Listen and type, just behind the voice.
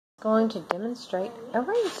going to demonstrate a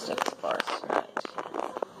rainstick for us tonight.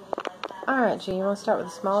 Alright, G, you want to start with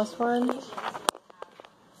the smallest one?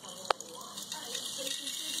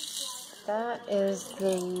 That is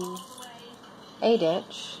the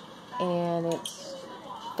 8-inch, and it's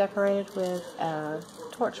decorated with a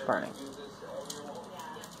torch burning.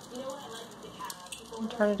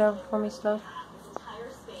 Turn it over for me slow.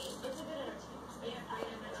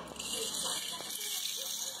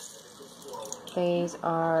 These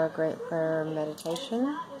are great for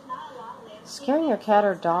meditation, scaring your cat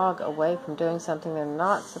or dog away from doing something they're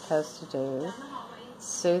not supposed to do,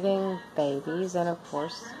 soothing babies, and of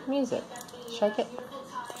course, music. Shake it.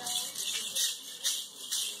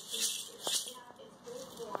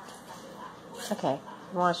 Okay,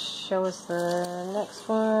 you want to show us the next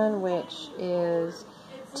one, which is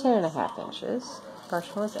 10.5 inches.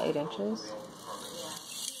 First one was 8 inches.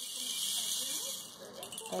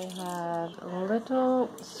 They have little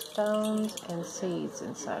stones and seeds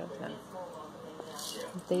inside of them.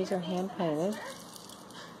 These are hand painted.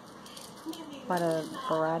 Quite a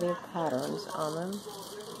variety of patterns on them.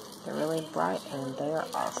 They're really bright and they are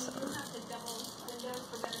awesome.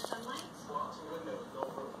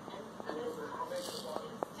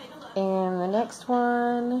 And the next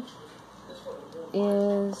one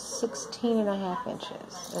is 16.5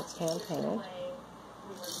 inches. It's hand painted.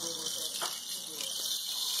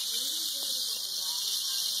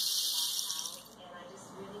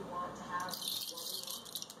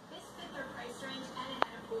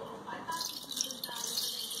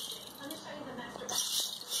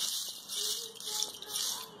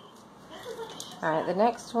 Alright, the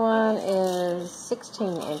next one is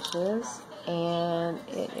 16 inches, and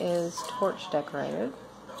it is torch decorated.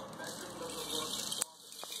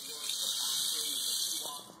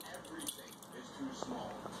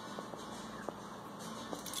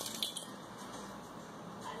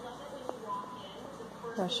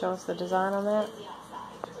 Want to show us the design on that?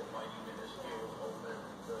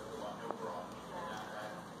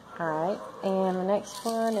 Alright, and the next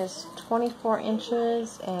one is 24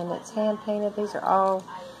 inches, and it's hand painted. These are all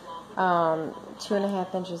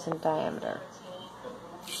 2.5 inches in diameter.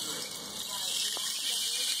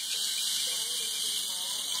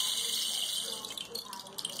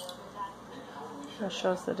 Want to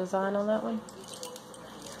show us the design on that one?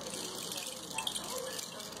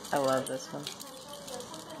 I love this one.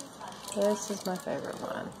 This is my favorite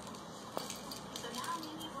one.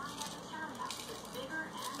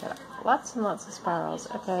 Got lots and lots of spirals.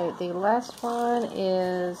 Okay, the last one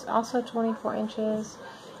is also 24 inches,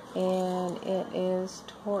 and it is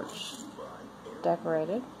torch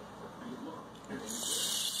decorated. I'll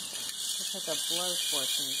take a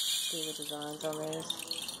blowtorch and do the designs on these.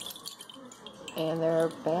 And they're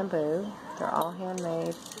bamboo. They're all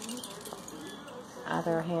handmade,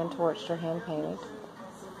 either hand torched or hand painted.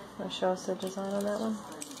 Want to show us the design on that one?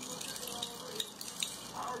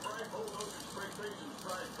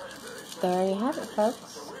 There you have it,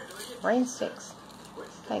 folks. Rainsticks.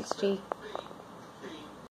 Thanks, G.